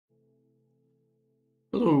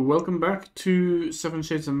Hello, welcome back to Seven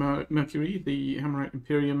Shades of Mercury, the Hammerite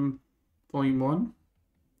Imperium Volume 1.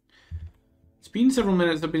 It's been several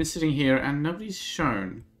minutes I've been sitting here and nobody's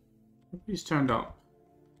shown. Nobody's turned up.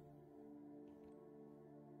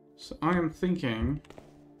 So I am thinking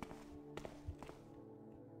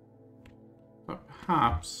that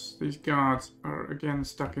perhaps these guards are again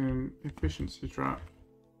stuck in an efficiency trap.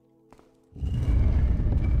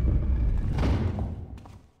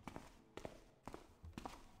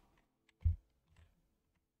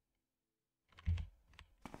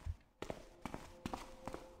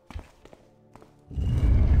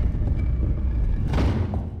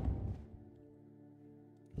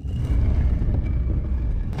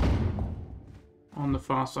 On the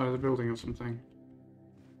far side of the building or something.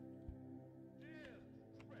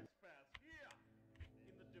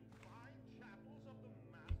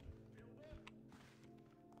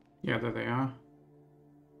 Yeah, there they are.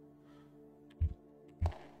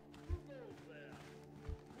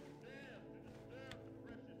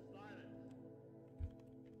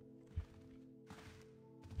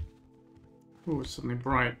 Oh, it's suddenly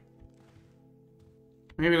bright.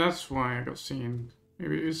 Maybe that's why I got seen.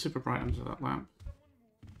 Maybe it is super bright under that lamp.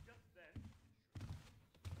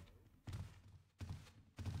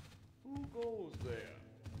 Who goes there?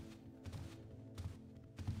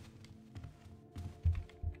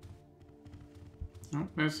 Oh,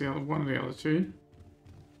 there's the other one of the other two.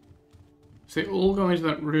 So they all go into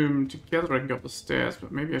that room together. I can go up the stairs,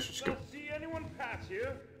 but maybe I should just go. Don't see anyone pass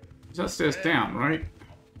here. Is that stairs down, right?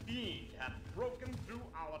 A fiend hath broken through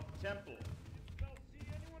our temple. Don't see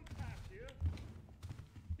anyone pass here.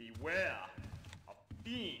 Beware. A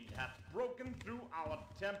fiend hath broken through our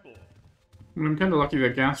temple. Well, I'm kind of lucky the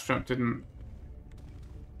gas trap didn't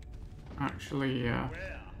actually. Beware.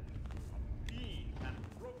 A fiend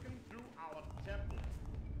hath broken through our temple.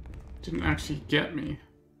 Didn't actually get me.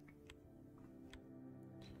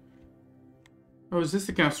 Oh, is this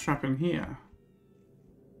the gas trap in here?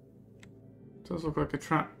 Does look like a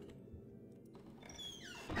trap.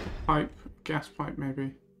 Pipe, gas pipe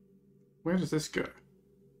maybe. Where does this go?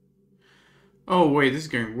 Oh wait, this is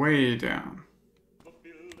going way down. The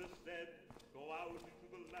builder said, "Go out into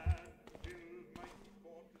the land, build mighty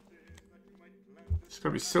fortresses that you might plant." It's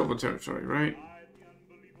gotta be silver territory, right? I, the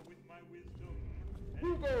unbeliever, with my wisdom.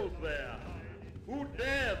 Who goes there? Who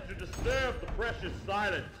dares to disturb the precious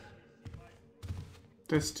silence?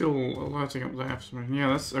 They're still alerting up there for some reason. Yeah,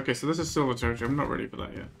 that's okay. So this is silver territory. I'm not ready for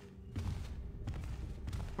that yet.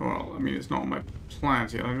 Well, I mean, it's not on my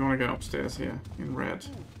plans yet. I want to go upstairs here in red.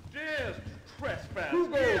 Who dares to trespass? Who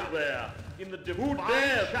goes there? In the Who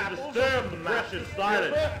dares to disturb the precious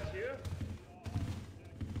silence?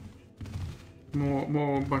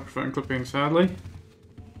 More microphone clipping, sadly.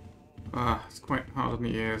 Ah, it's quite hard on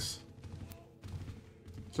the ears.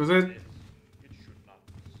 So they're... It should not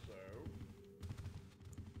be so.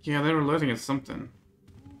 Yeah, they're alerting us something.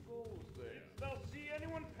 Who goes there? Thou see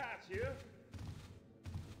anyone pass here?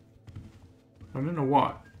 I don't know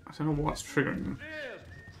what. I don't know what's triggering them. Dares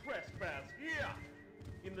to trespass here?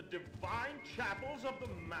 In the divine chapels of the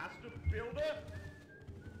Master Builder?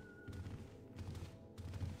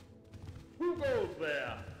 Who goes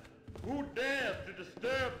there? Who dares to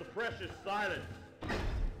disturb the precious silence?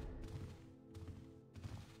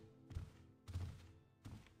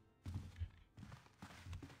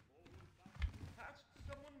 Perhaps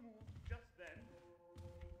someone moved just then.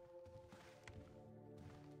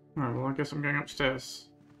 Alright, well I guess I'm going upstairs.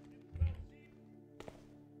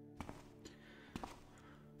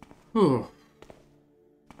 Whew.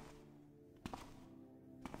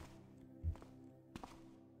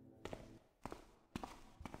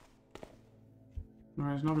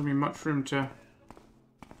 There's not going to be much room to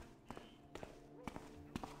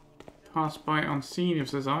pass by unseen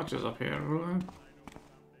if there's archers up here, will there?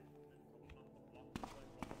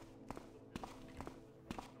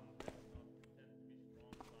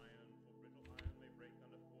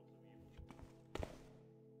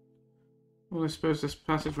 Well, I suppose this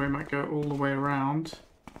passageway might go all the way around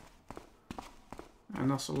and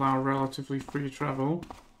thus allow relatively free travel.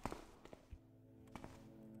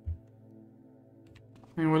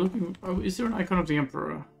 And we're looking... Oh, is there an icon of the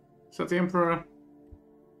Emperor? Is that the Emperor?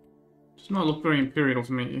 Does not look very imperial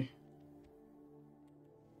to me.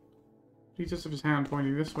 He does have his hand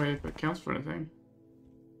pointing this way if it counts for anything.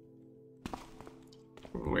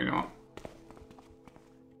 Probably not.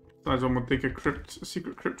 Besides, one would think a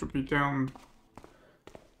secret crypt would be down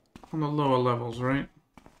on the lower levels, right?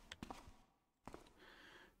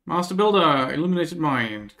 Master Builder, Illuminated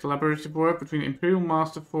Mind. Collaborative work between Imperial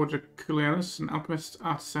Master Forger Culianus and Alchemist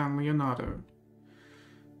Artisan Leonardo.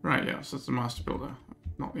 Right, yeah, so that's the Master Builder.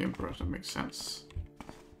 not the Emperor. That makes sense.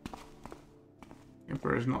 The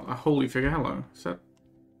Emperor is not a holy figure. Hello. Is that...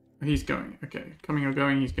 He's going. Okay. Coming or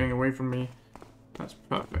going. He's going away from me. That's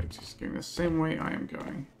perfect. He's going the same way I am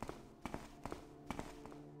going.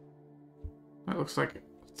 That looks like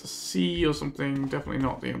it's a sea or something. Definitely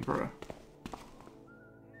not the Emperor.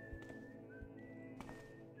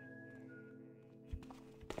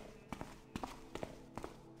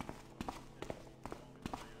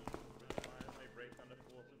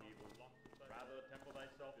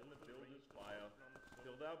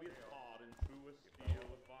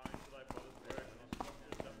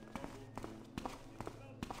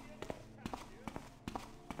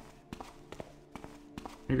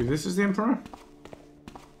 Maybe this is the Emperor?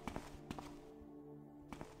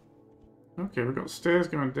 Okay, we've got stairs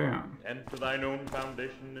going down. And to thine own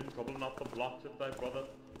foundation, and trouble not the blocks of thy brother,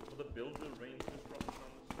 for the builder reigns destruction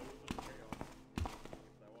on the souls of chaos.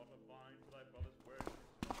 Thou art a vine to thy brother's work.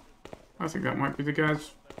 I think that might be the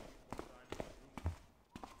guys.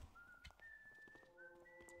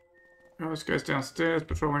 Oh, this guy's downstairs,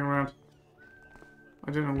 patrolling around.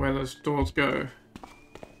 I don't know where those doors go.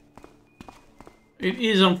 It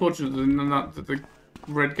is unfortunate that the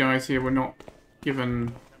red guys here were not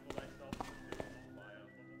given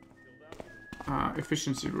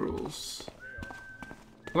efficiency rules.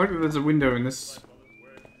 I like that there's a window in this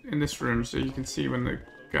room, so you can see when the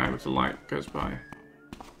guy with the light goes by.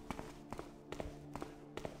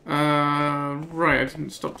 Right, I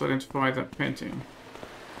didn't stop to identify that painting.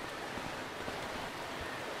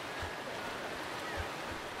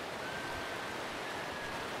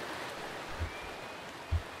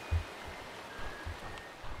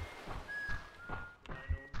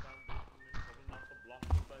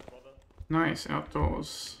 Nice,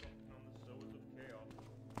 outdoors.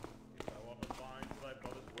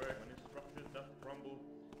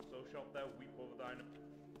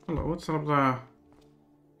 Hello, what's up there?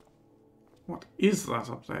 What is that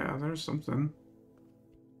up there? There's something.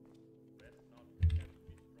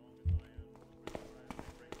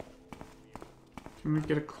 Can we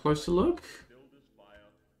get a closer look?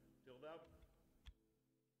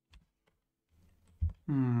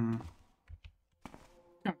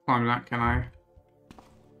 Can't climb that, can I?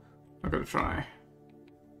 I've got to try.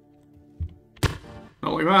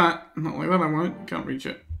 Not like that. Not like that I won't. Can't reach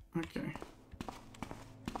it. Okay.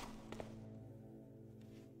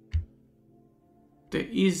 There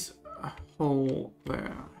is a hole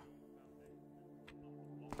there.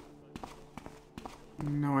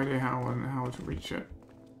 No idea how to reach it.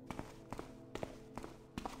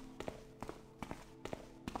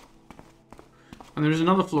 And there's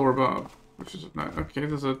another floor above. Which is no, okay,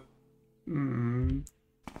 there's a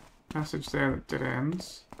passage there that dead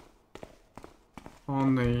ends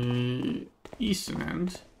on the eastern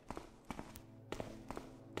end.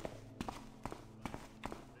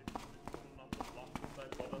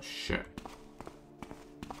 Oh shit.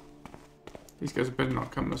 These guys better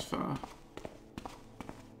not come this far.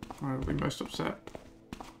 I'll be most upset.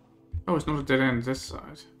 Oh, it's not a dead end this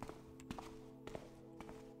side.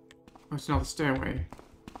 Oh, it's another stairway.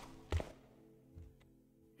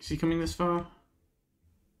 Is he coming this far?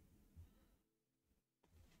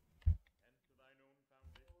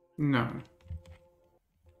 No.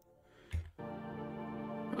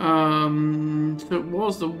 So it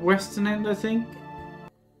was the western end, I think.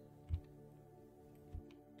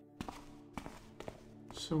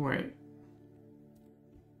 So wait.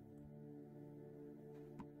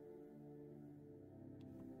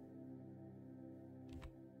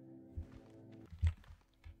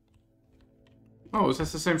 Oh,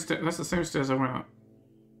 that's the same that's the same stairs I went up.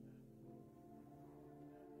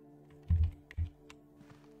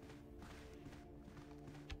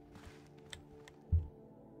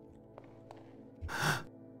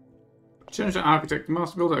 Change to architect, the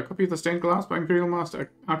master builder. A copy of the stained glass by Imperial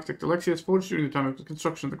Master Architect Alexius, forged during the time of the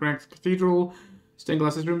construction of the Grand Cathedral. Stained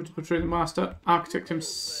glass is rumored to portray the Master Architect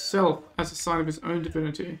himself as a sign of his own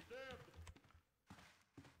divinity.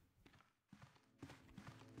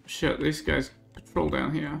 Shit, these guys patrol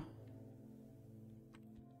down here.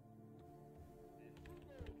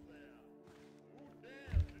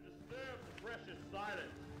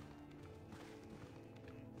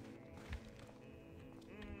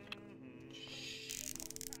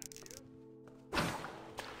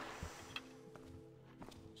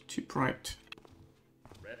 Too bright.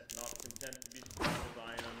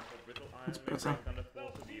 That's better.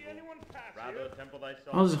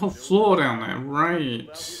 Oh, there's a whole floor down there, right.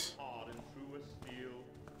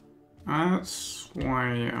 That's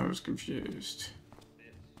why I was confused.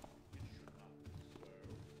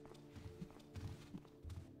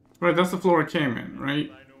 Right, that's the floor I came in,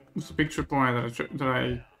 right? It's a big tripwire that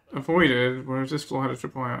I avoided, whereas this floor had a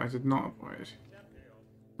tripwire I did not avoid.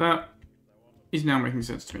 That is now making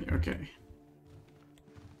sense to me. Okay.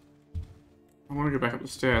 I want to go back up the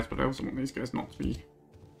stairs, but I also want these guys not to be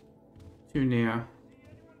too near.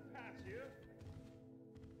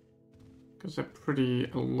 Because they're pretty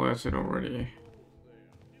alerted already.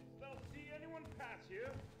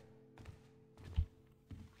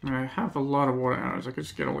 I have a lot of water arrows. I could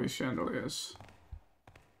just get all these chandeliers.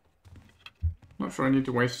 Not sure I need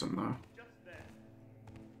to waste them though.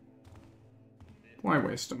 Why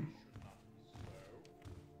waste them?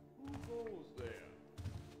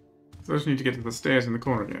 Those need to get to the stairs in the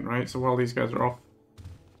corner again, right? So while these guys are off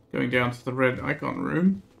going down to the red icon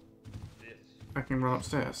room, I can run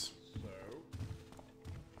upstairs.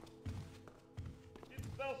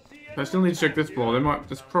 I still need to check this floor.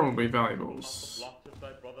 There's probably valuables.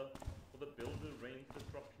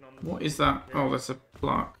 What is that? Oh, that's a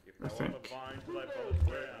plaque, I think. Who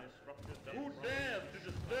dares to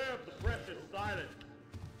disturb the precious silence?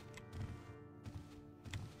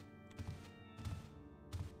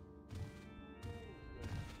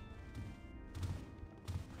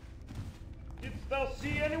 Didst thou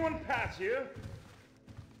see anyone pass here?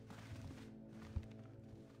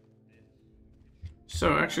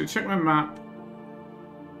 So, actually, check my map.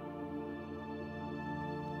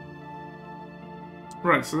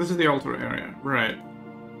 Right, so this is the altar area. Right.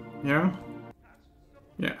 Yeah?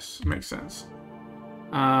 Yes, makes sense.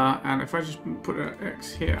 And if I just put an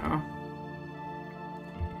X here...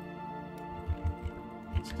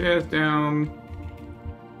 Stairs down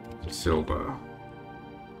to silver.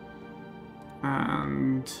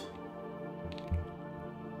 And...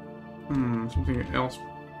 something else.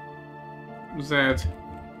 Z.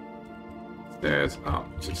 Stairs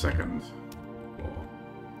up to second floor.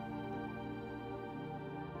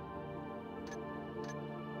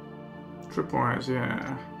 Tripwires,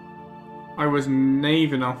 yeah. I was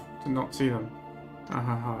naive enough to not see them.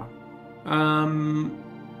 Ahaha.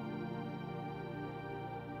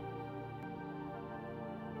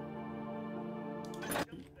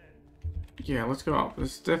 Yeah, let's go up.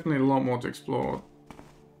 There's definitely a lot more to explore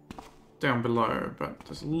down below, but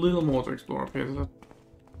there's a little more to explore up here.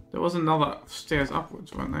 There was another stairs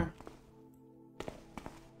upwards, weren't there?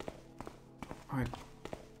 I'm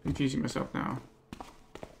confusing myself now.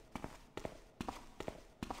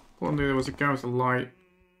 Probably there was a guy with a light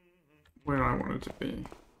where I wanted to be.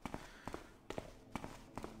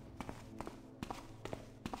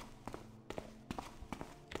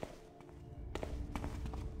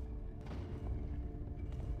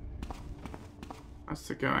 That's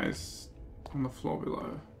the guys on the floor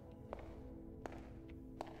below.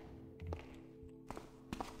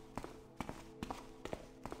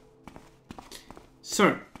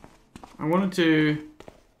 So, I wanted to...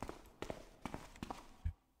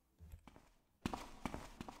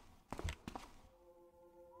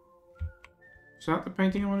 Is that the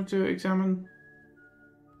painting I wanted to examine?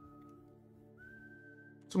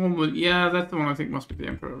 Someone would... Yeah, that's the one I think must be the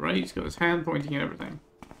Emperor, right? He's got his hand pointing at everything.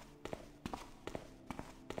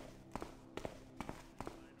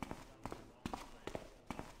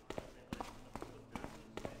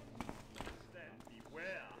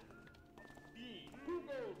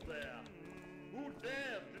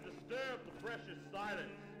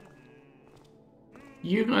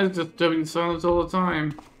 You guys are disturbing silence all the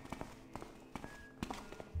time.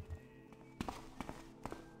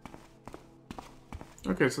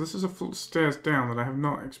 Okay, so this is a full stairs down that I have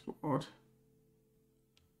not explored.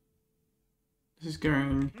 This is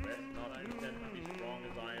going...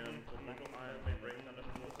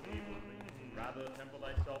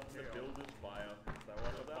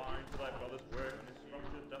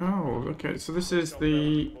 Oh, okay, so this is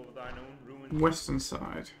the western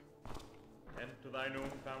side.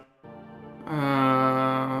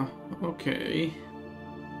 Okay.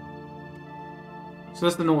 So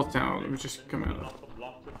that's the north tower that we just come out of.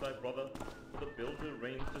 Thy brother, for the builder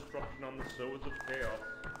rains destruction on the sowers of chaos.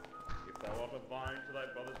 If thou art a vine to thy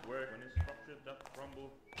brother's work, when his structure doth crumble,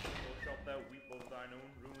 so shalt thou weep over thine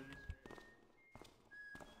own ruins.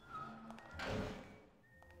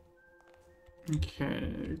 Okay,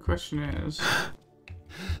 the question is...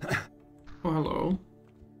 Oh, hello.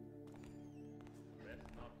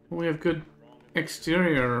 We have good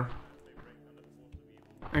exterior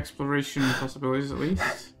exploration possibilities, at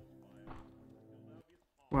least.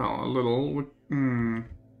 Well, a little.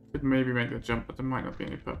 Could maybe make the jump, but there might not be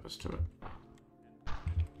any purpose to it.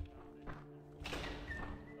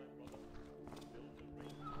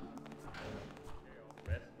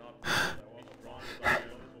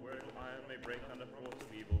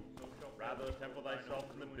 temper thyself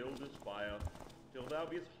in the builder's fire, till thou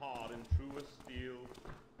be as hard and true as steel.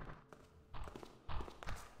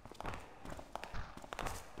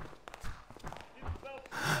 If thou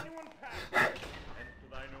see anyone pass, enter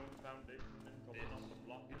thine own foundation and trouble not the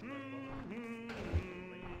block of thy brother.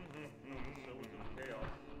 So is of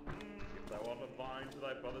chaos. If thou art a vine to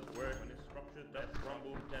thy brother's work, when his structure doth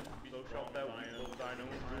crumble, so shalt thou weep over thine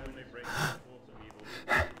own ruin, may break the force of evil.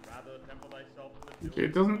 Rather temper thyself in the Okay,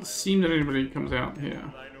 it doesn't seem that anybody comes out here.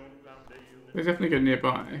 They definitely go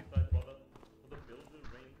nearby.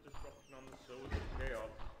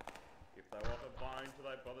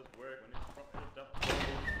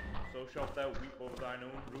 So shalt thou weep over thine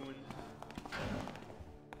own ruins.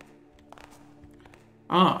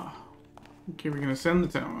 Ah. Okay, we're gonna ascend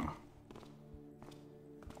the tower.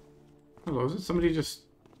 Hello, is it somebody just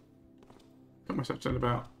got myself turned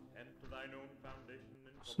about?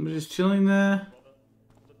 Somebody just chilling there?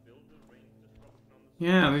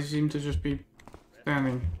 Yeah, they seem to just be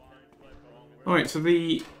standing. Alright, so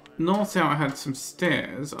the north tower had some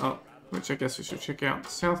stairs up, which I guess we should check out. The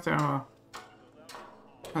south tower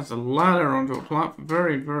has a ladder onto a platform,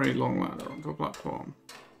 very, very long ladder onto a platform.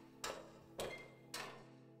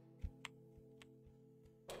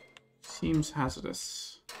 Seems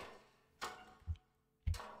hazardous.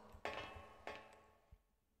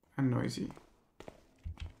 And noisy.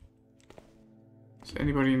 Is there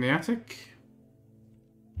anybody in the attic?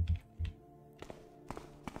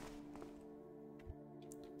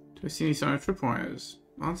 Do I see any sign of tripwires?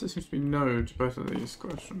 The answer seems to be no to both of these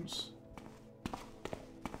questions.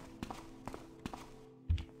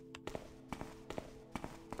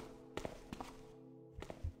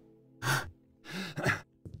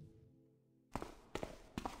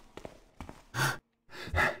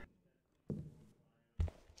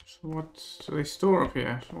 So what do they store up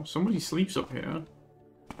here? Well, somebody sleeps up here.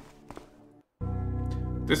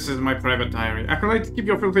 This is my private diary. Acolyte, keep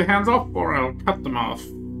your filthy hands off, or I'll cut them off.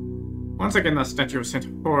 Once again, that statue of Saint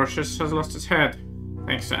Horatius has lost its head.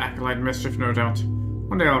 Thanks to Acolyte mischief, no doubt.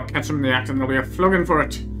 One day I'll catch him in the act and there'll be a flogging for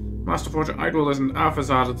it. Master Forger Idol isn't half as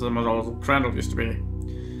hard as the little Crandall used to be.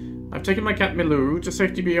 I've taken my cat Milou to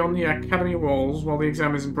safety beyond the academy walls while the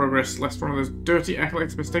exam is in progress, lest one of those dirty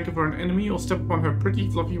acolytes mistake her for an enemy or step upon her pretty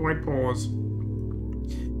fluffy white paws.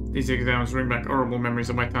 These exams bring back horrible memories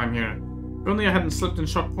of my time here. If only I hadn't slipped and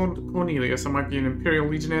shot Cornelius, I might be an Imperial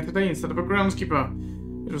Legionnaire today instead of a groundskeeper.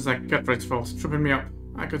 It was that Gutright's fault, tripping me up.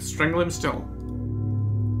 I could strangle him still.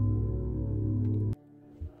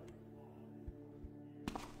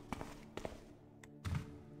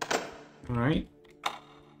 Alright.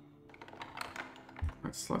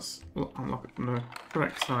 Let's unlock it from the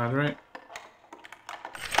correct side, right?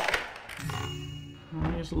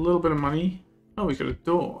 Here's a little bit of money. Oh, he's got a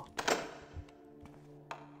door.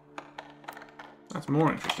 That's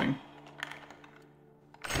more interesting.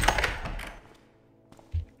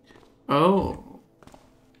 Oh.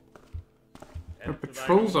 There are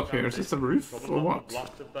patrols up here. Is this the roof or what?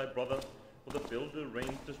 For the builder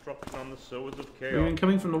rains destruction on the sowers of chaos. We've been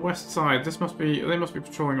coming from the west side. This must be. They must be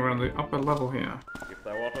patrolling around the upper level here. If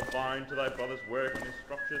thou art a vine to thy brother's work, and his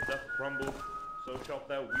structure doth crumble, so shalt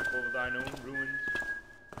thou weep over thine own ruins.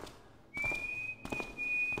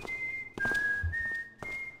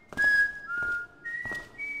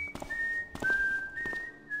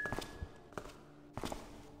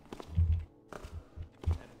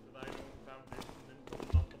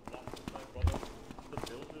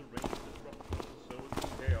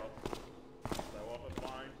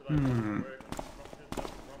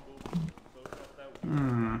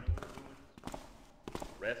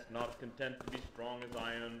 Rest not content to be strong as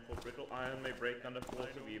iron, for brittle iron may break under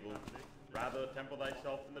force of evil. Rather temper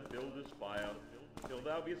thyself in the builder's fire, till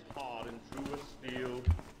thou be as hard and true as steel.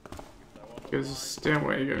 There's a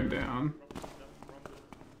stairway going down.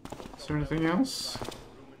 Is there anything else?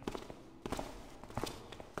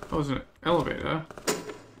 Oh, there's an elevator.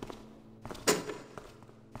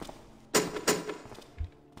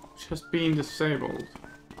 Just being disabled.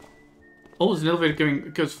 Oh, there's an elevator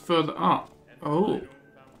going goes further up. Oh.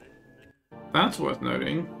 That's worth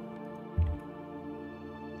noting.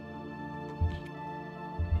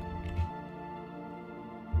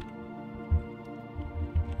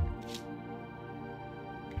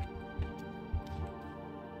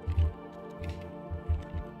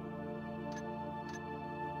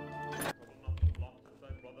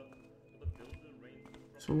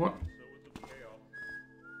 So what?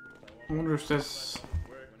 I wonder if there's...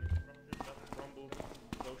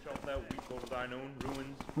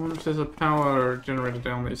 I wonder if there's a power generator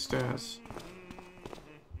down these stairs.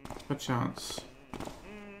 Perchance.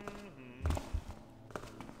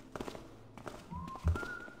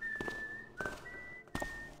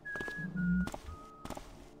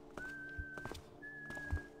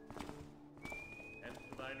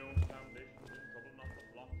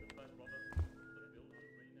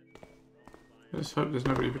 Let's hope there's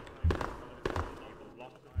nobody.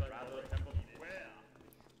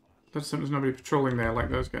 Let's hope there's nobody patrolling there like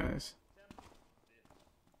those guys.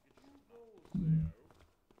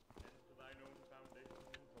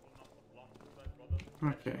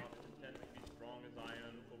 Okay.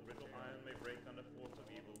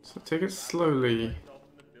 So take it slowly.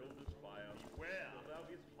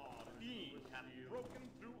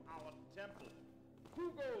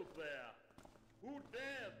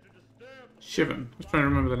 Shivan. I was trying to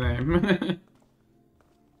remember the name.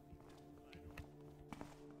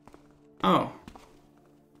 Oh.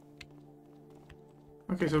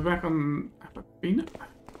 Okay, so back on... Have I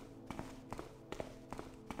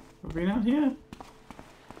been out here?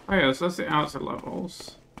 Oh yeah, so that's the outer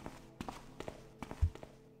levels.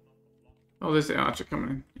 Oh, there's the archer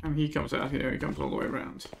coming. And he comes out here, he comes all the way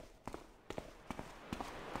around.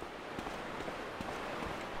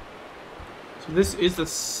 So this is the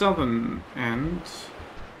southern end.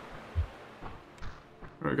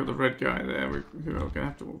 We've got the red guy there, who we're going to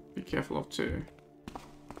have to be careful of too.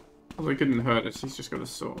 Although he couldn't hurt us, he's just got a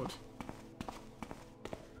sword.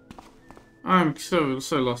 I'm so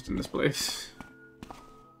lost in this place.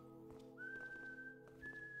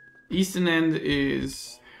 Eastern end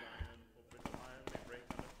is...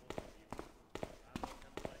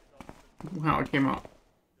 Wow, I came up.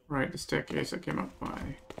 Right, the staircase I came up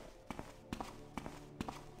by.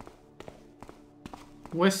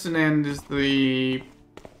 Western end is the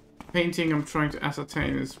painting I'm trying to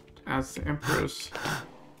ascertain as the Emperor's.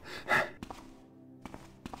 Okay,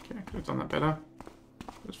 I could have done that better.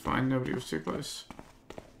 It was fine, nobody was too close.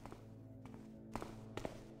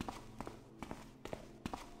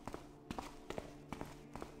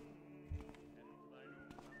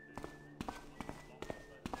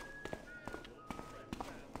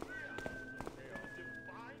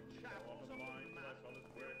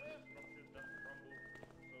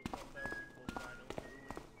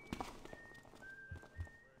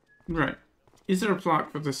 Right. Is there a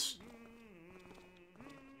plaque for this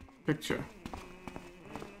picture?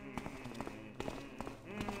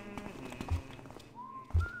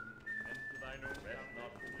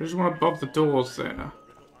 I just want to bob the doors there.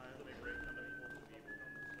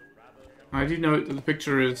 I do note that the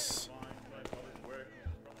picture is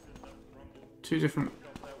two different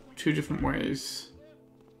ways.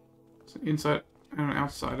 It's inside and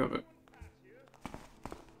outside of it.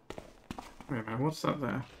 Wait a minute, what's that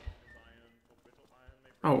there?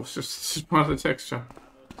 Oh, it's just part of the texture.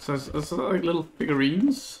 So it's like little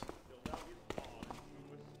figurines.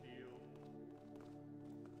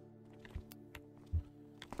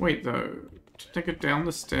 Wait though, did I go down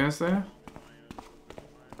the stairs there?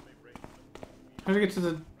 How did I get to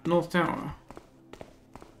the North Tower?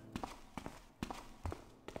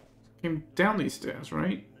 Came down these stairs,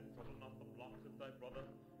 right?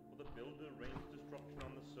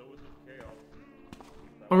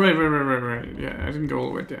 Oh, right. Yeah, I didn't go all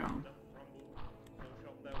the way down.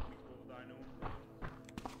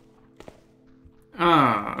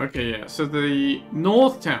 Ah, okay, yeah. So the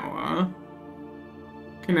North Tower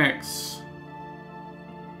connects...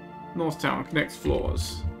 North Tower connects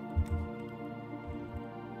floors.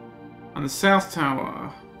 And the South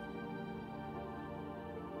Tower...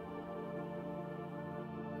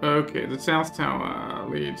 Okay, the South Tower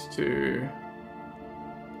leads to...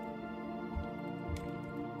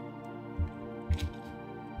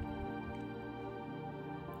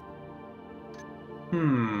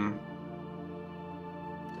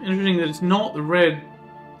 Interesting that it's not the red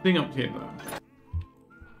thing up here, though.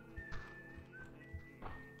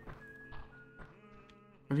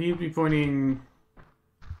 But he'd be pointing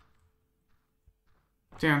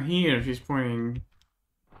down here if he's pointing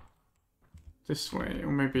this way,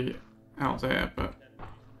 or maybe out there, but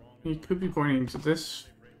he could be pointing to this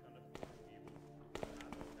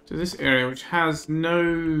area, which has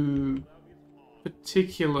no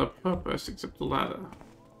particular purpose except the ladder.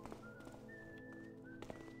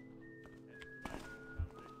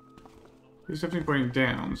 He's definitely pointing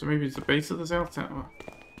down, so maybe it's the base of the South Tower.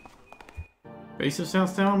 Base of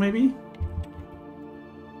South Tower, maybe?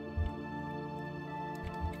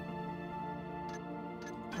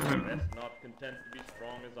 I don't know. Not content to be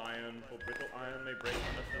strong as iron, for brittle iron may break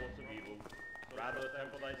under force of evil. Rather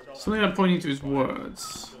temper thyself. Something I'm pointing to his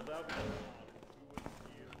words.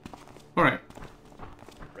 Alright.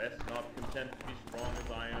 Rest not content to be strong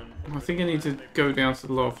as iron. I think I need to go down to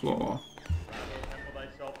the lower floor.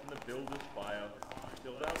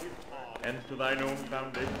 And to thine own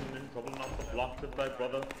foundation, and trouble not the blocks of thy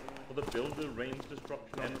brother, for the builder rains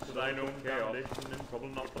destruction. And to thine own foundation, and trouble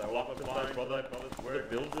not the blocks of thy brother, for the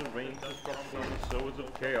builder rains destruction on the sowers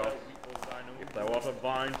of chaos. If thou art a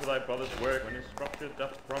vine to thy brother's work, when his structure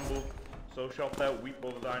doth crumble, so shalt thou weep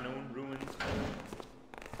over thine own ruins.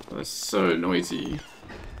 They're so noisy.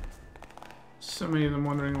 So many of them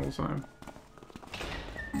wandering all the time.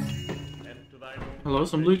 Hello,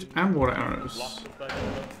 some loot and water arrows.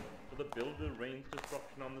 For the builder rains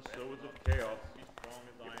destruction on the sowers of chaos.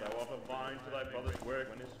 If thou art a vine to thy brother's work,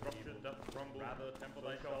 when his structure doth crumble, rather temple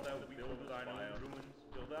thyself thou build thine own ruins,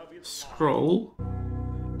 till thou be Scroll.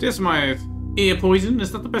 Dear Smythe, ear poison,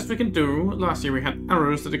 is that the best we can do? Last year we had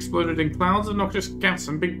arrows that exploded in clouds of noxious gas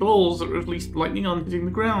and big balls that released lightning on hitting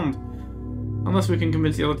the ground. Unless we can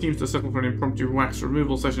convince the other teams to settle for an impromptu wax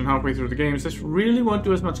removal session halfway through the games, this really won't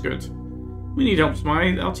do us much good. We need help,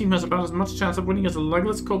 Smythe. Our team has about as much chance of winning as a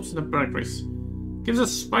legless corpse in a bike race. Gives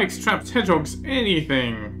us spikes, traps, hedgehogs,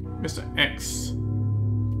 anything. Mr. X.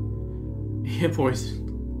 Ear poison.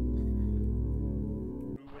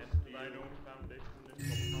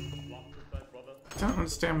 I don't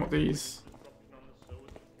understand what these...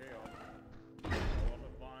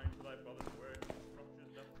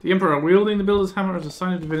 The Emperor wielding the Builder's Hammer as a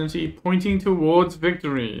sign of divinity, pointing towards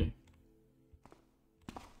victory.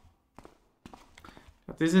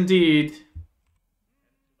 That is indeed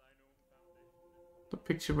the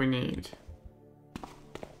picture we need.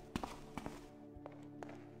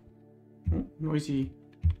 Oh, noisy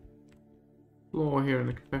floor here in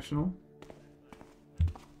the confessional.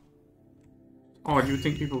 Odd, you would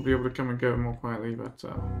think people would be able to come and go more quietly, but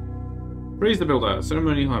praise the Builder,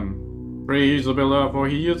 ceremonial hymn. Praise the Builder, for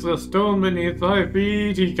he is the stone beneath thy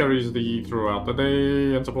feet. He carries thee throughout the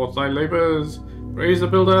day and supports thy labours. Praise the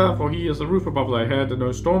Builder, for he is the roof above thy head, and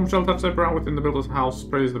no storm shall touch thy brow within the Builder's house.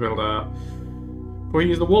 Praise the Builder. For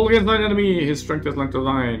he is the wall against thine enemy, his strength is like to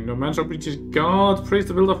thine. No man shall breach his guard. Praise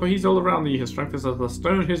the Builder, for he is all around thee. His strength is as the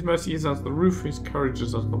stone, his mercy is as the roof, his courage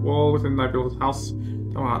is as the wall within thy Builder's house.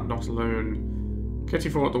 Thou art not alone.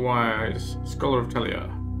 Kettyfort the Wise, Scholar of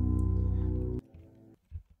Telia.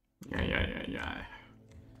 Yeah.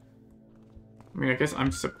 I mean, I guess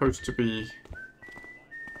I'm supposed to be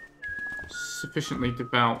sufficiently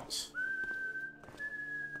devout.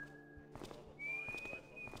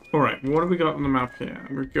 Alright, what have we got on the map here?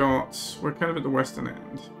 We're kind of at the western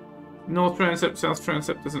end. North transept, south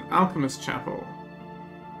transept, there's an alchemist chapel.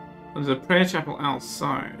 There's a prayer chapel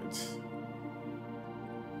outside.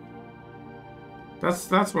 That's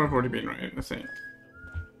where I've already been, right, I think.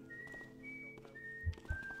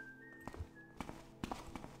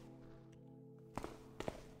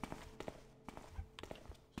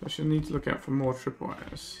 So I should need to look out for more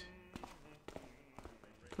tripwires.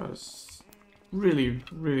 Because really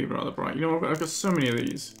rather bright. You know, I've got so many of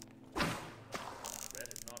these.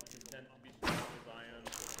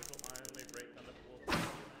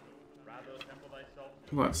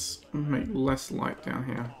 Let's make less light down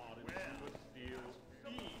here.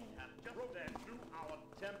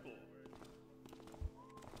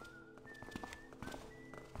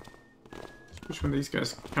 Which one of these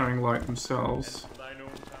guys are carrying light themselves?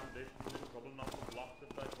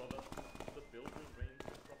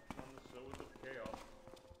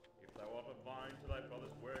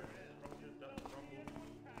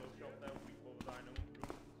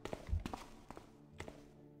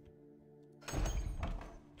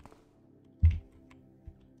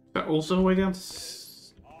 Is that also a way down to...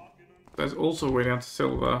 There's also a way down to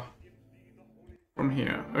silver from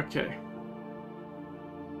here. Okay.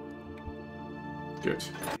 Good.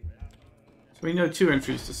 So we know 2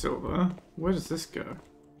 entries to silver. Where does this go?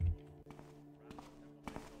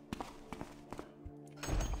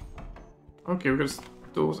 Okay, we've got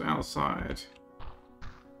doors outside.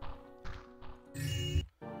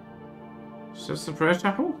 So that's the prayer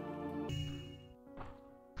chapel?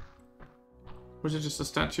 Or is it just a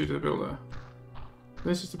statue to the builder?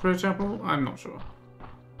 This is the prayer chapel? I'm not sure.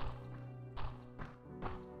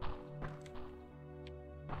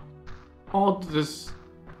 Odd that there's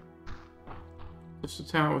just a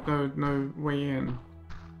tower with no way in.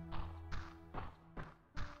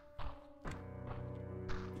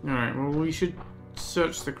 Alright, well we should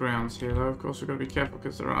search the grounds here though. Of course we've got to be careful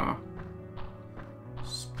because there are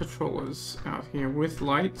patrollers out here with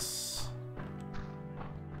lights.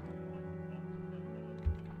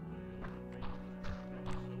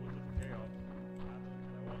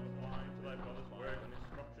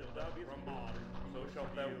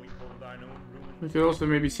 We could also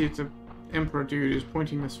maybe see if the Emperor dude is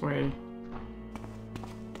pointing this way.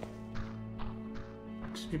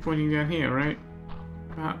 Should be pointing down here, right?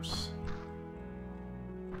 Perhaps.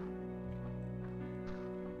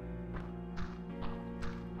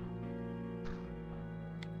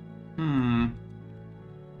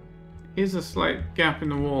 Here's a slight gap in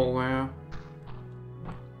the wall there.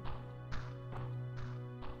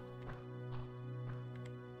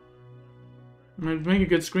 I'd make a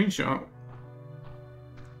good screenshot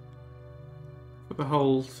for the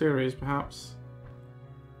whole series, perhaps.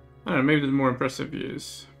 I don't know, maybe there's more impressive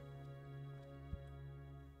views.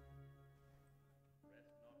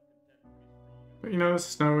 But you know, it's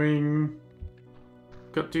snowing.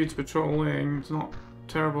 Got dudes patrolling. It's not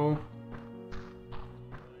terrible.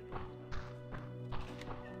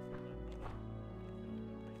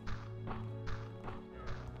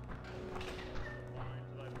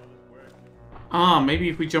 Ah, maybe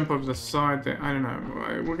if we jump over the side there, I don't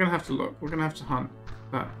know. We're gonna have to look. We're gonna have to hunt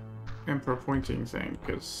that Emperor pointing thing,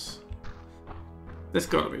 because there's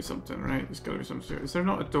gotta be something, right? There's gotta be something. Is there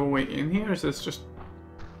not a doorway in here? Is this just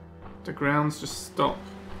the grounds just stop?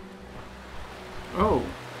 Oh.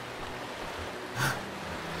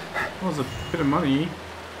 That was a bit of money.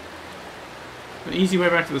 An easy way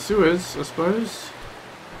back to the sewers, I suppose.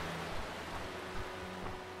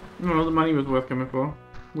 No, the money was worth coming for.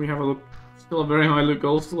 We have a still a very high loot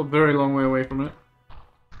goal, still a very long way away from it.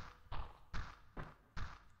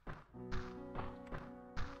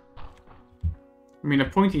 I mean, a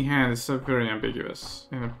pointing hand is so very ambiguous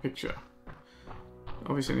in a picture.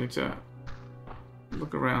 Obviously need to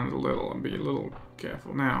look around a little and be a little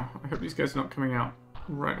careful. Now, I hope these guys are not coming out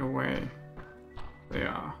right away. They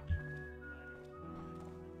are.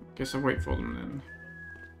 Guess I'll wait for them then.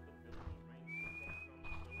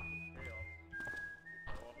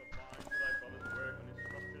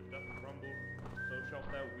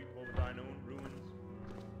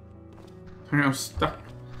 I'm stuck.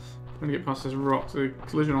 I'm gonna get past this rock. The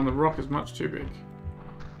collision on the rock is much too big.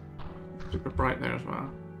 Super bright there as well.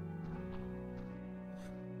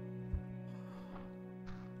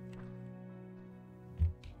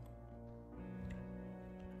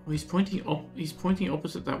 Oh, he's pointing up. He's pointing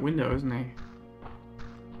opposite that window, isn't he?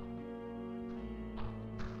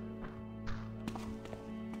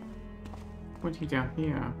 Pointing down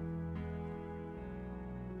here.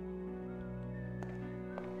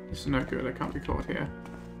 This is no good. I can't be caught here.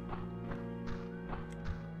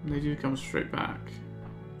 And they do come straight back.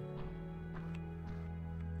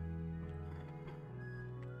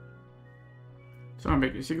 So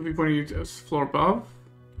ambiguous. He could be pointing to the floor above.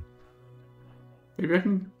 Maybe I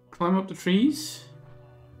can climb up the trees?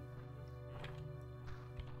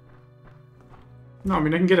 No, I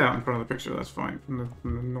mean I can get out in front of the picture, that's fine, from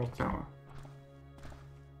the north tower.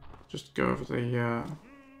 Just go over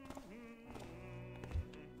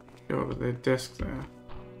the desk there.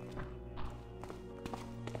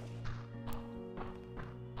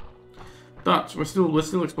 But we're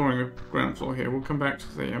still exploring the ground floor here. We'll come back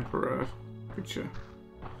to the Emperor picture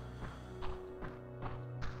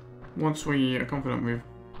once we are confident we've...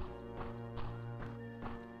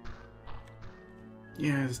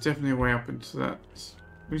 Yeah, there's definitely a way up into that.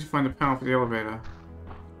 We need to find the power for the elevator.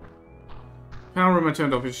 Power room I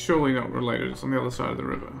turned off is surely not related. It's on the other side of the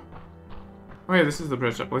river. Oh yeah, this is the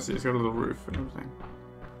bridge up. Let's see, it's got a little roof and everything.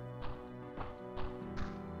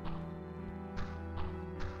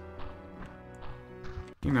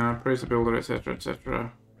 You know, praise the builder, etc,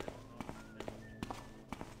 etc.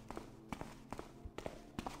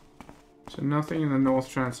 So nothing in the north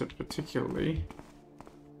transit particularly.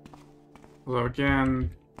 Although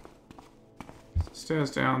again,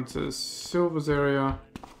 stairs down to Silver's area.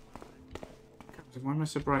 God, why am I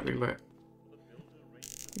so brightly lit?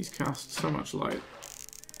 These cast so much light.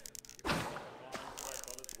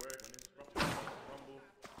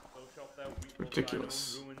 It's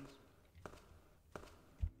ridiculous.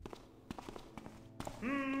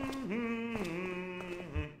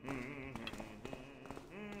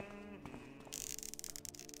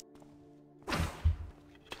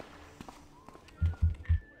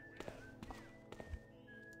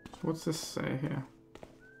 What's this say here?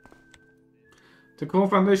 The core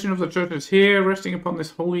foundation of the church is here, resting upon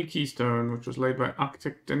this holy keystone, which was laid by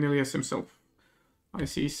architect Danilius himself.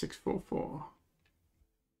 IC 644.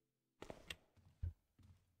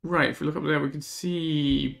 Right, if we look up there, we can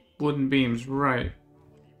see wooden beams. Right.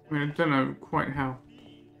 I mean, I don't know quite how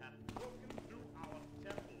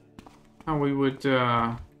we would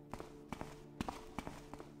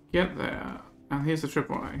get there. And here's the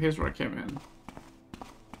tripwire. Here's where I came in.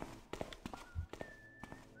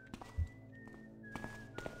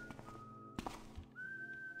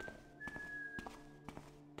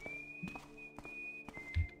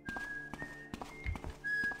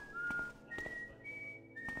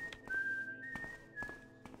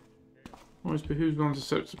 Always behooves one to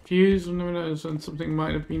search the pews when something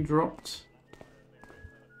might have been dropped.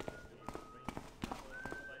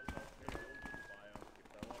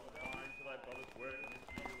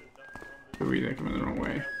 Could we think I'm in the wrong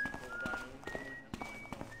way?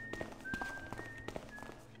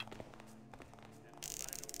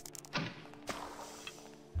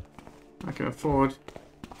 can afford,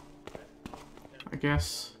 I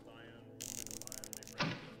guess.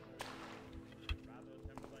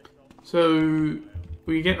 So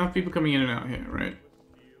we get enough people coming in and out here, right?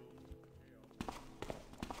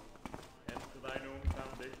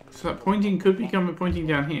 So that pointing could become pointing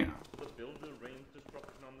down here.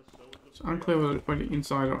 It's unclear whether it's pointing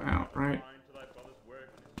inside or out, right?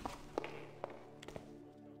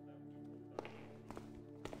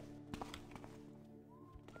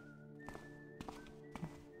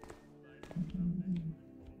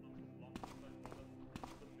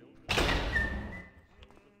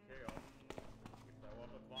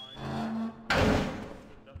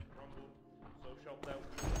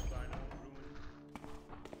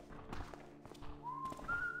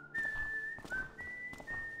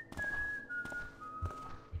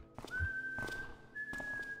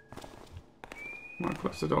 Might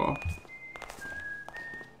close the door.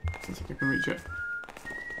 Since I can reach it.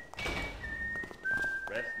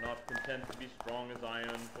 Rest not content to be strong as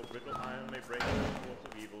iron, for brittle iron may break the force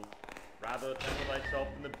of evil. Rather temper thyself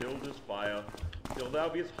in the builder's fire, till thou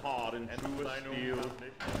be as hard and true as steel.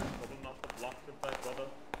 Trouble not the blocks of thy brother.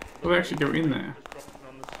 We'll actually go in there. Destruction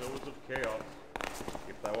on the sows of chaos.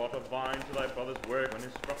 If thou art a vine to thy brother's work, when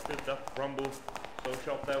his structure doth crumble, so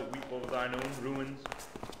shalt thou weep over thine own ruins.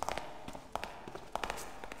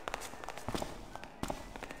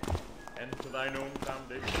 And to thine own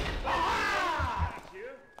foundation.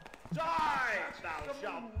 Die! Thou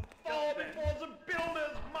shalt fall before the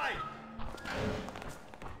builder's might!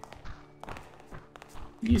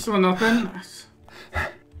 You saw nothing?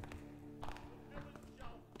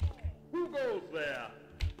 Who goes there?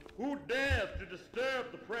 Who dares to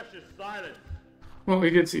disturb the precious silence? Well,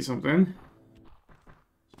 we did see something.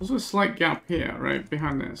 There's a slight gap here, right,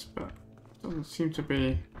 behind this, but it doesn't seem to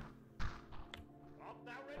be...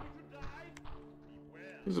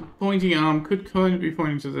 There's a pointing arm, could kind of be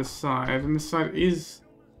pointing to this side, and this side is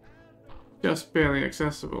just barely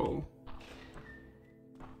accessible.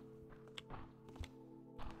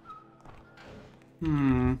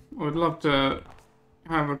 I would love to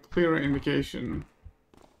have a clearer indication.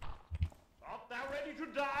 Art thou ready to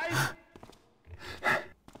die?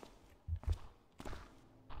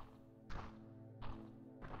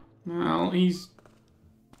 Well, he's...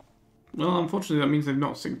 Well, unfortunately that means they've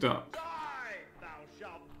not synced up.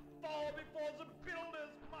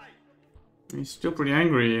 He's still pretty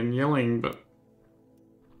angry and yelling, but...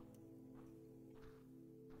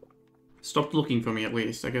 Stopped looking for me, at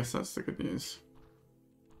least. I guess that's the good news.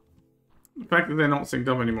 The fact that they're not synced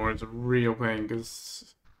up anymore is a real pain,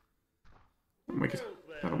 because...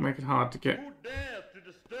 That'll make it hard to get...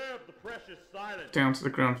 down to the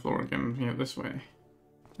ground floor again, here, this way.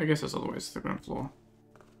 I guess there's other ways to the ground floor.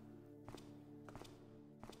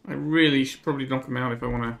 I really should probably knock them out if I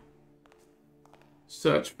want to...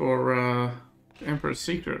 search for the Emperor's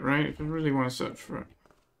secret, right? If I really want to search for it.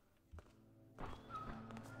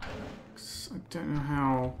 'Cause I don't know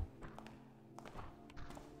how...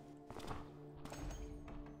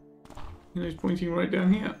 You know, he's pointing right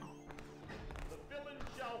down here. The villain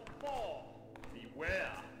shall fall.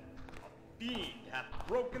 Beware. A fiend hath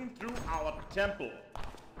broken through our temple.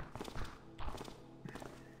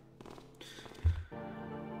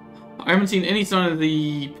 I haven't seen any sign of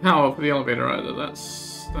the power for the elevator either.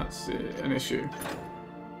 That's an issue.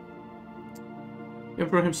 The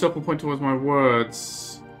Emperor himself will point towards my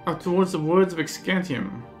words. Towards the words of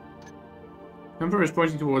Excantium. The Emperor is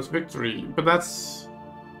pointing towards victory, but that's...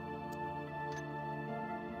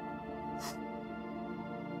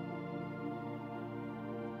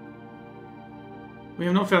 We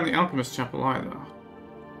have not found the Alchemist Chapel either.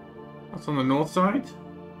 That's on the north side?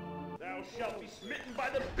 Thou shalt be smitten by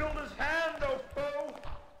the builder's hand, O foe!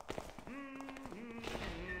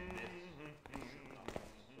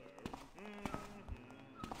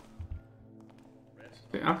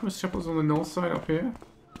 The Alchemist Chapel's on the north side up here.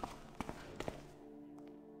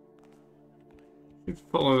 Should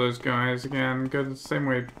follow those guys again. Go the same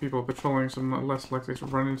way people patrolling, so I'm not less likely to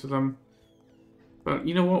run into them. But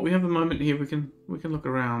you know what? We have a moment here. We can look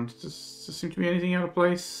around. Does there seem to be anything out of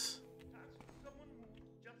place?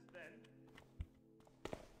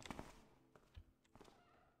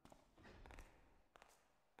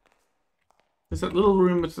 There's that little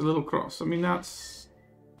room with the little cross. I mean, that's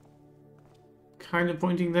kind of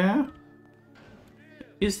pointing there.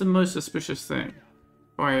 Is the most suspicious thing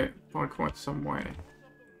by quite some way.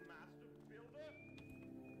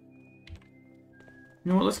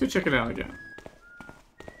 You know what? Let's go check it out again.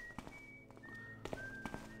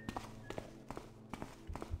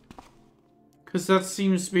 Because that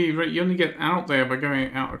seems to be right. You only get out there by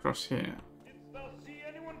going out across here. Didst thou see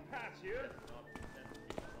anyone pass here?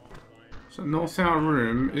 So North Tower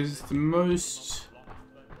Room is the most...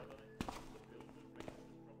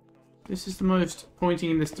 This is the most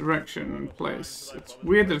pointing in this direction place. It's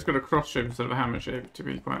weird that it's got a cross shape instead of a hammer shape, to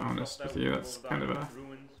be quite honest with you. That's kind of a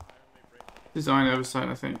design oversight,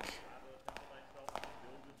 I think.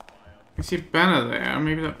 I see a banner there.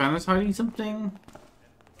 Maybe that banner's hiding something?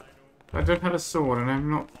 I don't have a sword, and I've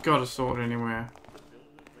not got a sword anywhere.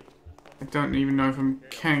 I don't even know if I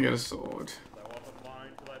can get a sword.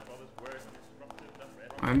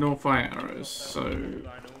 I have no fire arrows, so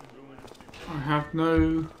I have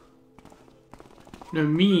no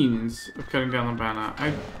means of cutting down the banner.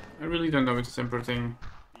 I really don't know if it's a simple thing.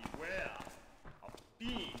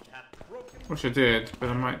 Wish I did, but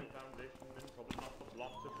I might.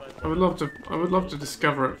 I would love to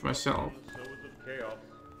discover it for myself.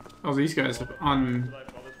 Oh, these guys have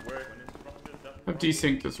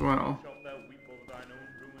desynced as well.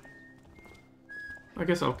 I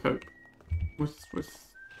guess I'll cope with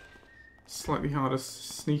slightly harder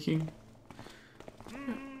sneaking.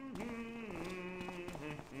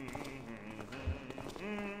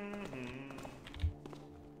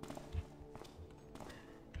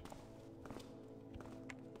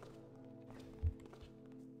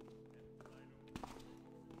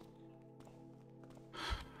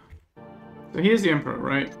 So here's the Emperor,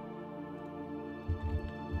 right?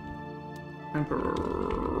 Emperor.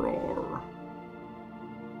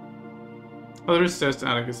 Oh, there is stairs to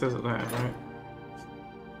attic. It says it there, right?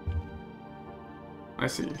 I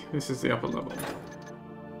see. This is the upper level.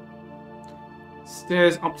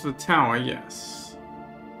 Stairs up to the tower, yes.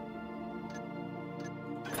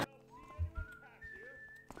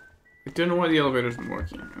 I don't know why the elevator isn't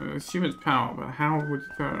working. I assume it's power, but how would you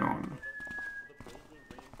turn it on?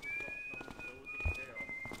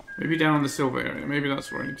 Maybe down in the silver area. Maybe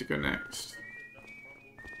that's where I need to go next.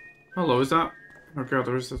 Hello, is that? Oh god,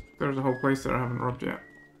 there's a whole place that I haven't robbed yet.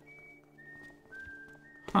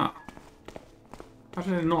 Huh. How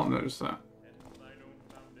did I not notice that?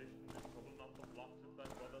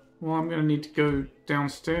 Well, I'm gonna need to go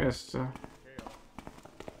downstairs to...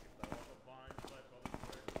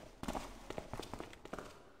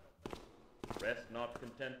 Rest not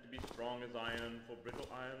content to be strong as iron, for brittle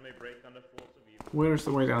iron may break under force of evil. Where's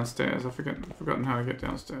the way downstairs? I've forgotten how to get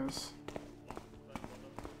downstairs.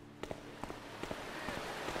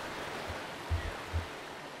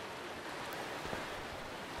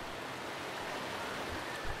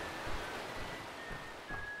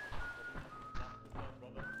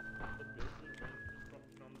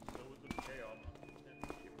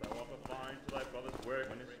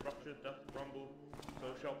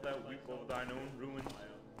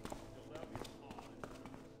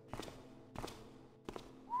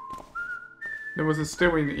 There was a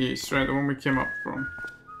stairway in the east, right? The one we came up from.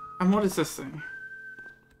 And what is this thing?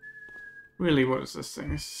 Really, what is this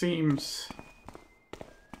thing? It seems...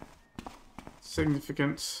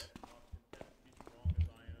 significant.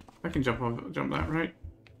 I can jump that, right?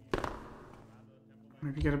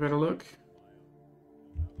 Maybe get a better look.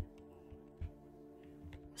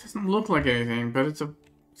 It doesn't look like anything, but it's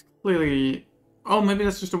clearly... Oh, maybe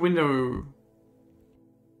that's just a window.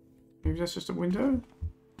 Maybe that's just a window?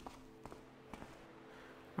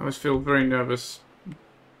 I always feel very nervous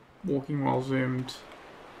walking while zoomed.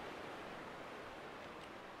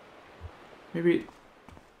 Maybe...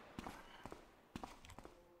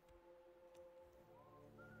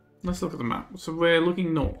 Let's look at the map. So we're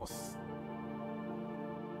looking north.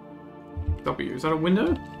 W, is that a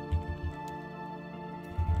window?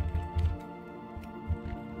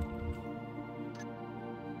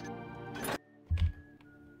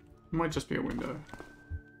 It might just be a window.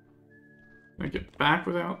 Can I get back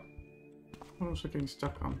without... What was I getting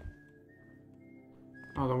stuck on?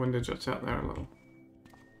 Oh, the window juts out there a little.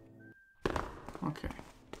 Okay.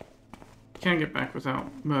 Can't get back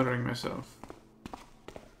without murdering myself.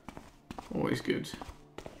 Always good.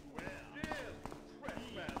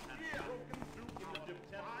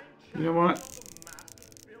 You know what?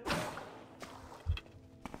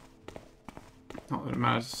 Not that it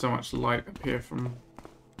matters so much light up here from...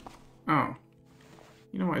 Oh.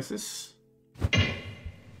 You know what, is this? That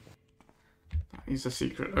is a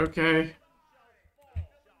secret, okay.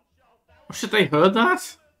 Oh shit, they heard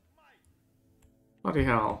that? Bloody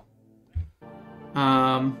hell.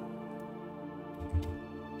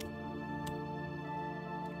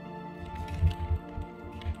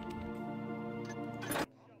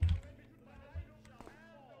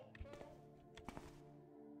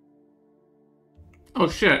 Oh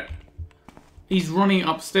shit. He's running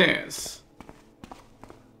upstairs.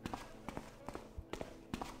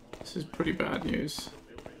 This is pretty bad news.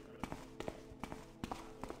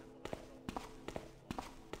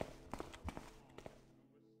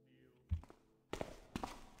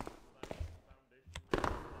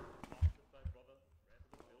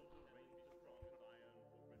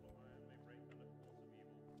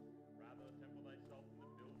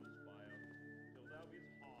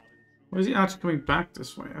 Why is he actually coming back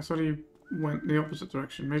this way? I thought he went the opposite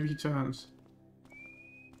direction. Maybe he turns.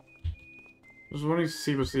 I was wanting to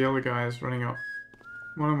see was the other guys running up.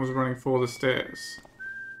 One of them was running for the stairs.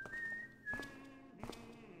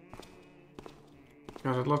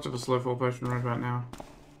 God, I'd love to have a slow fall potion right about now.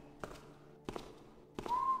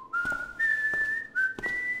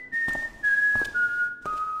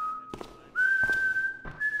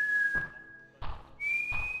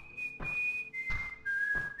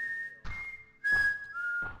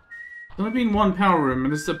 There's only been one power room,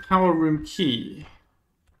 and this is a power room key.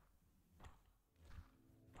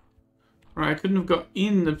 Right, I couldn't have got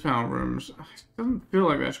in the power rooms. It doesn't feel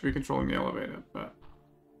like that should be controlling the elevator, but...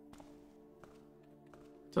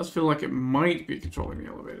 It does feel like it might be controlling the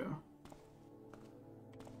elevator.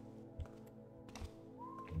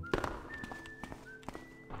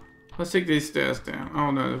 Let's take these stairs down.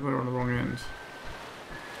 Oh no, we're on the wrong end.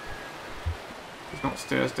 There's not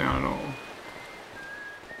stairs down at all.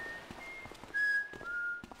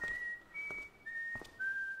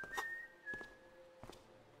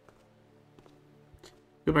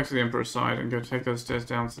 Go back to the Emperor's side and go take those stairs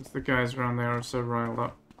down since the guys around there are so riled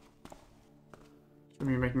up. Should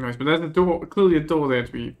be making noise. But there's a door, clearly a door there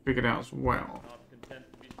to be figured out as well. Not content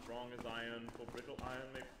to be strong as iron, for brittle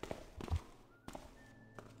iron may...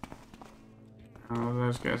 Oh,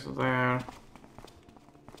 those guys are there.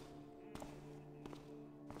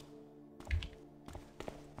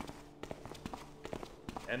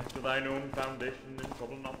 Enter thine own foundation, and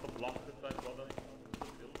trouble not the block of thy brother.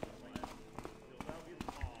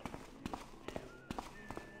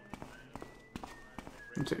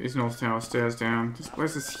 Take these North Tower stairs down. This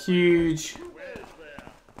place is huge.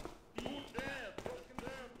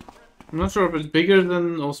 I'm not sure if it's bigger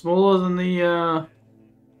than or smaller than the.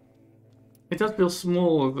 It does feel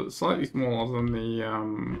smaller, slightly smaller than the.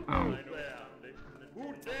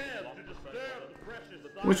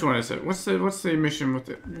 Which one is it? What's the mission with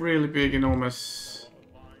it? Really big, enormous.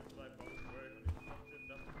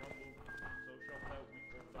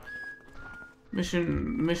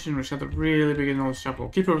 Mission which had a really big enormous chapel.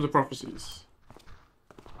 Keeper of the Prophecies.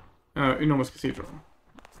 Enormous cathedral.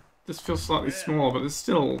 This feels slightly smaller, but this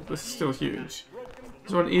is still huge.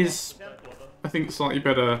 This one is, I think, slightly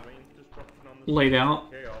better laid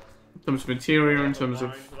out in terms of interior, in terms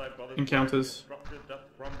of encounters.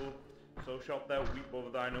 So shalt thou weep over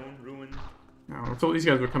thine own ruins. Now, I thought these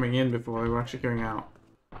guys were coming in before they were actually going out.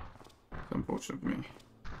 It's unfortunate for me.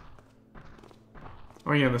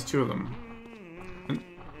 Oh yeah, there's two of them.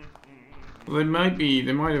 Well, they might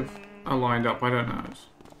have lined up, I don't know.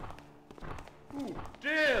 Who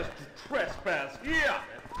dares to trespass here,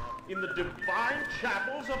 in the divine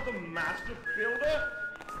chapels of the Master Builder?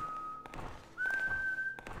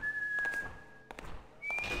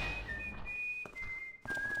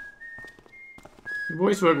 The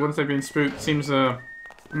voice work once they've been spooked seems Thou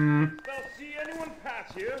see anyone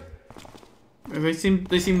pass here? They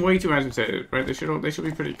seem way too agitated, right? They should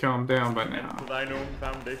be pretty calmed down by now. Enter thine own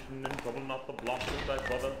foundation, and trouble not the block of thy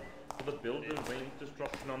brother, for the builder rains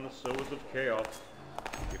destruction on the sowers of chaos.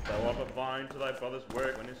 If thou art a vine to thy brother's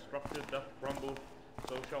work, when his structure doth crumble,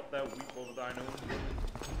 so shalt thou weep over thine own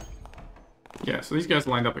ruins. Yeah, so these guys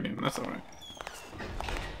lined up again. That's all right.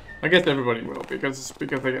 I guess everybody will because they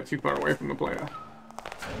get too far away from the player.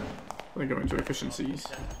 They go into efficiencies.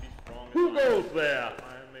 Who goes there?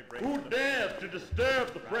 Who dares to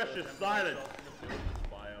disturb the precious silence?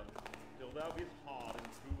 Till thou be hard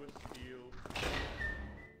and true as steel.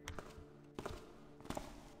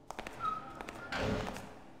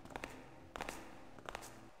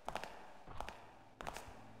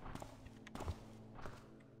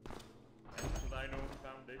 Enter thine own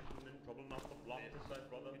foundation, and trouble not the block of thy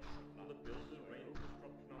brother, for the builder rains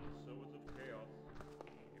destruction on the sowers of chaos.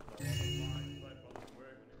 If thou art a vine to thy brother's work, and his structure doth...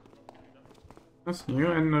 That's new.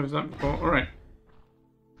 I didn't notice that before. All right.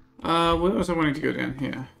 Where was I wanting to go down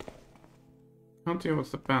here? Can't deal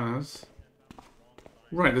with the banners.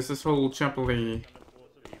 Right, there's this whole chapel-y...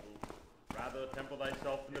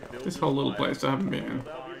 This whole little place I haven't been in.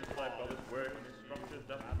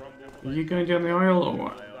 Are you going down the aisle or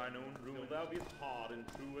what?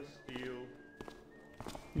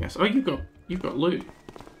 Yes. Oh, you've got loot.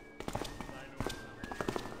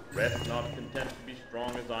 Rest not content to be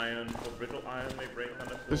strong as iron, for brittle iron may break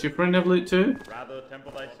under silver. Does your friend have loot too? Rather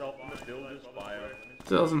temper thyself in the builder's fire.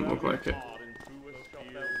 Doesn't look like it.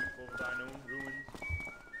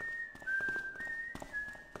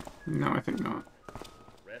 No, I think not.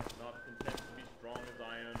 Rest not content to be strong as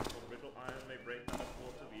iron, for brittle iron may break under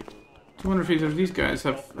force of evil. I wonder if either of these guys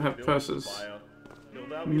have purses.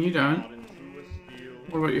 You don't.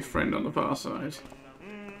 What about your friend on the far side?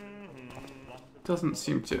 doesn't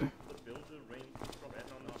seem to.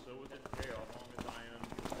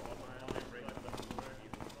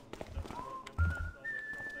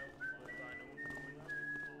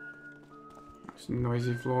 It's a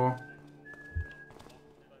noisy floor.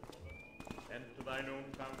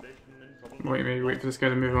 Wait for this guy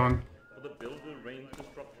to move on. For the builder rains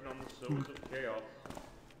destruction on the souls of chaos.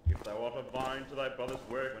 If thou art a vine to thy brother's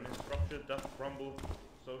work, when his structure doth crumble,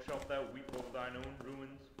 so shalt thou weep over thine own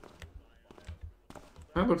ruins.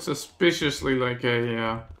 That looks suspiciously like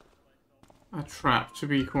a trap, to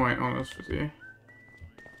be quite honest with you.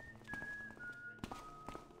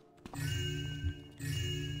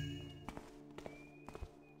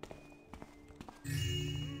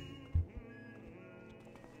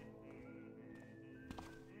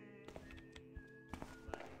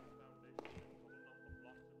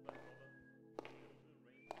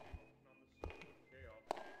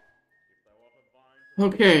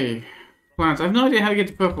 Okay, plans. I have no idea how to get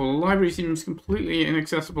to purple. The library seems completely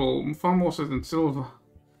inaccessible, far more so than silver.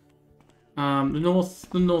 The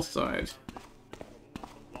north side.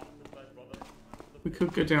 We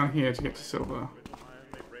could go down here to get to silver.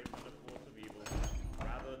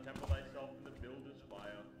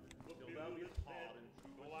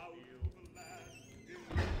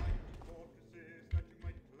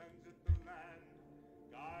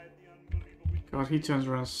 God, he turns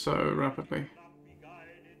around so rapidly.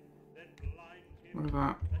 Look at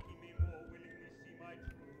that.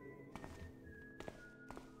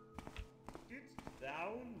 Didst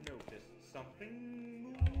thou notice something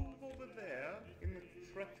move over there in the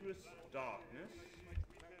treacherous darkness?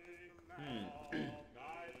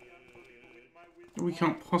 We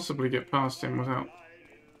can't possibly get past him without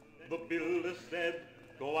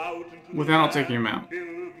Go out into without taking him out.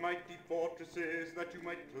 Build mighty fortresses that you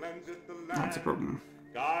might cleanse it the land. That's a problem.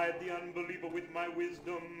 Guide the unbeliever with my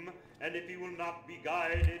wisdom, and if he will not be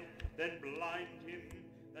guided, then blind him,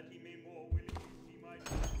 that he may more willingly see my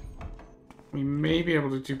truth. We may be able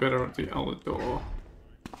to do better at the other door,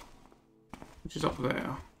 which is up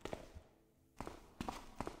there.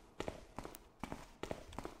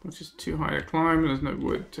 Which is too high to climb, and there's no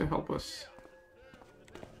wood to help us.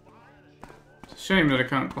 It's a shame that I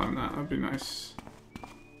can't climb that, that'd be nice.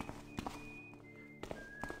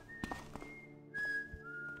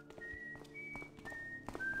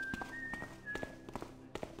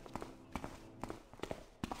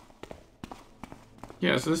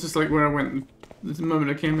 Yeah, so this is like where I went, the moment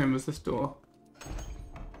I came in was this door.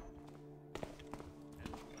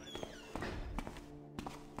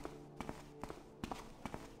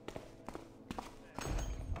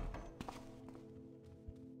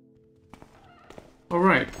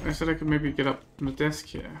 Alright, I said I could maybe get up from the desk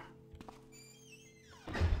here.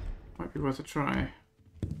 Might be worth a try.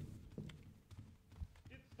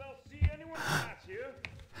 Didst thou see anyone pass here?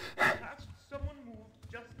 Hast someone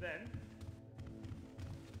moved just then?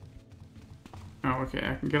 Oh, okay,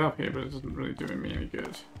 I can get up here, but it doesn't really do me any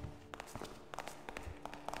good.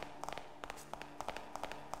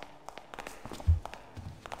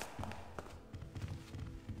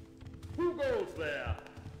 Who goes there?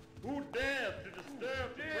 Who dares to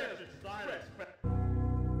disturb the precious silence?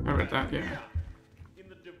 I read that, yeah. In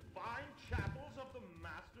the divine chapels of the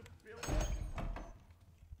master builder.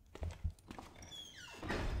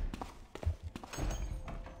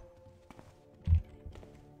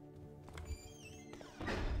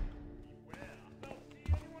 Beware, thou see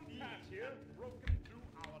anyone pass here, broken through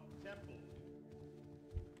our temple.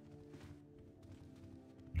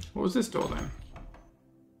 What was this door then?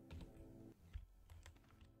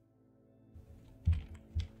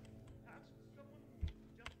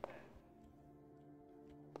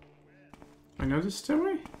 I know this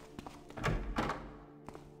stairway?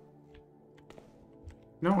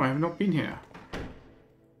 No, I have not been here.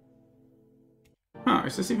 Huh,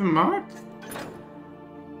 is this even marked?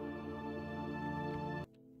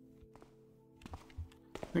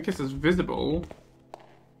 I guess it's visible.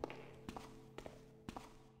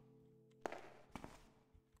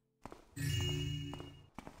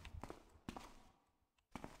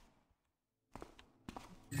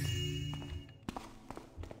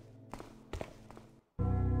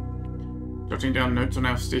 Jotting down notes on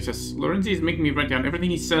our status. Lorenzi is making me write down everything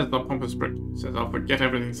he says about Pompous Brick. Says I'll forget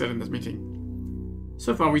everything said in this meeting.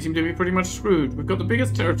 So far, we seem to be pretty much screwed. We've got the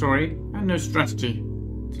biggest territory and no strategy.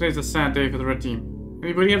 Today's a sad day for the red team.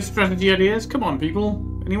 Anybody have strategy ideas? Come on,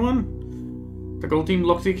 people. Anyone? The gold team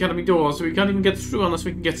locked the academy doors, so we can't even get through unless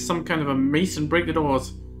we can get some kind of a mace and break the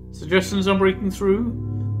doors. Suggestions on breaking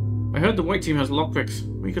through? I heard the white team has lockpicks.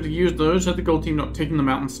 We could have used those had the gold team not taken them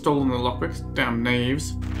out and stolen the lockpicks. Damn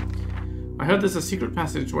knaves. I heard there's a secret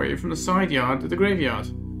passageway from the side yard to the graveyard.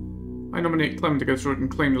 I nominate Clem to go through it and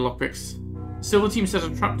claim the lockpicks. The silver team set a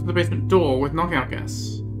trap to the basement door with knockout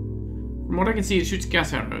gas. From what I can see, it shoots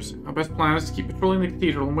gas arrows. Our best plan is to keep patrolling the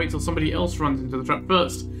cathedral and wait till somebody else runs into the trap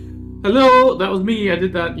first. Hello, that was me. I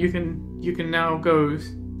did that. You can now go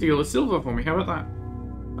steal the silver for me. How about that?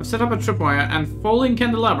 I've set up a tripwire and falling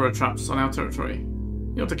candelabra traps on our territory.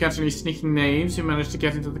 You want to catch any sneaking knaves who managed to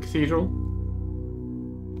get into the cathedral?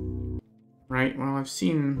 Right, well, I've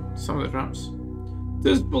seen some of the traps.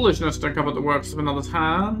 There's bullishness to cover the works of another's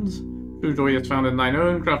hands. True joy is found in thine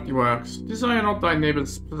own crafty works. Desire not thy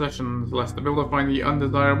neighbour's possessions, lest the builder find thee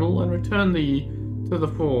undesirable and return thee to the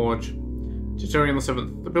forge. Tutorial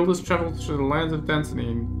 7th. The builders travel through the lands of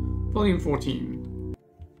Dansanine. Volume 14.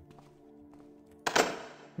 Oh,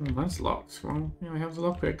 that's locked. Well, yeah, I have the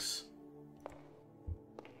lockpicks.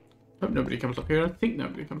 Hope nobody comes up here. I think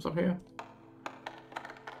nobody comes up here.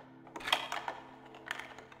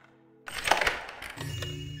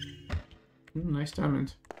 Nice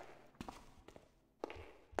diamond.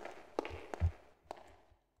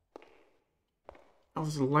 Oh,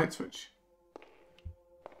 there's a light switch.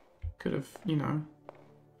 Could have, you know,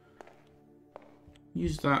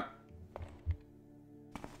 used that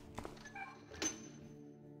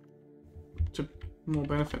to more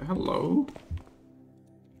benefit. Hello?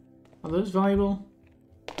 Are those valuable?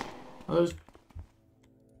 Are those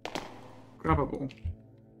grabbable?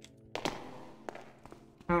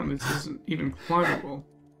 Apparently this isn't even climbable.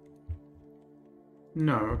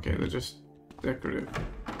 No, okay, they're just decorative.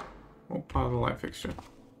 Or part of the light fixture.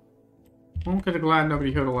 I'm kind of glad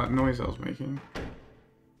nobody heard all that noise I was making.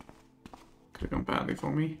 Could have gone badly for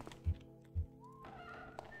me.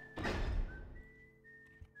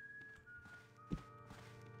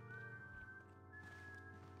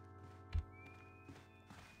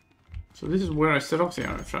 So this is where I set off the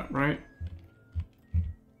arrow trap, right?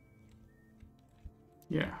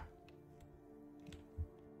 Yeah.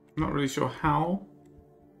 I'm not really sure how.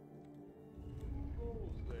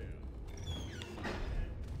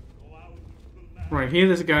 Right, here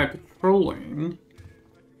there's a guy patrolling,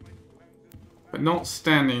 but not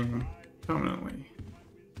standing permanently.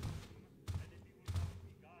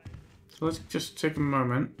 So let's just take a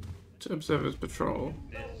moment to observe his patrol.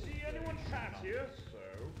 I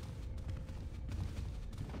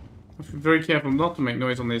have to be very careful not to make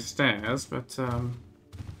noise on these stairs, but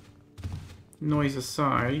noise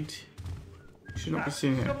aside, should not be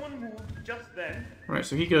seen here. Right,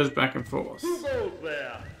 so he goes back and forth. Who goes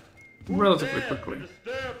there? Relatively quickly.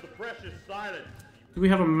 Do we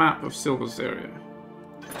have a map of Silver's area?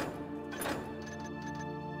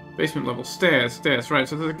 Basement level. Stairs, stairs. Right,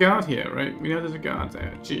 so there's a guard here, right? We know there's a guard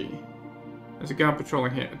there. G. There's a guard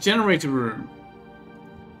patrolling here. A generator room.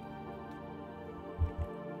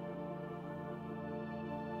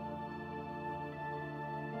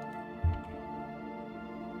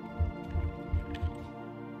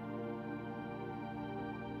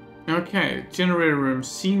 Okay, generator room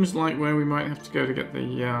seems like where we might have to go to get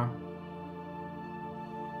the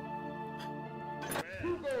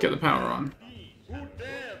power on.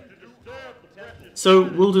 So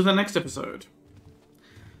we'll do that next episode.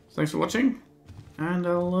 Thanks for watching, and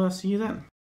I'll see you then.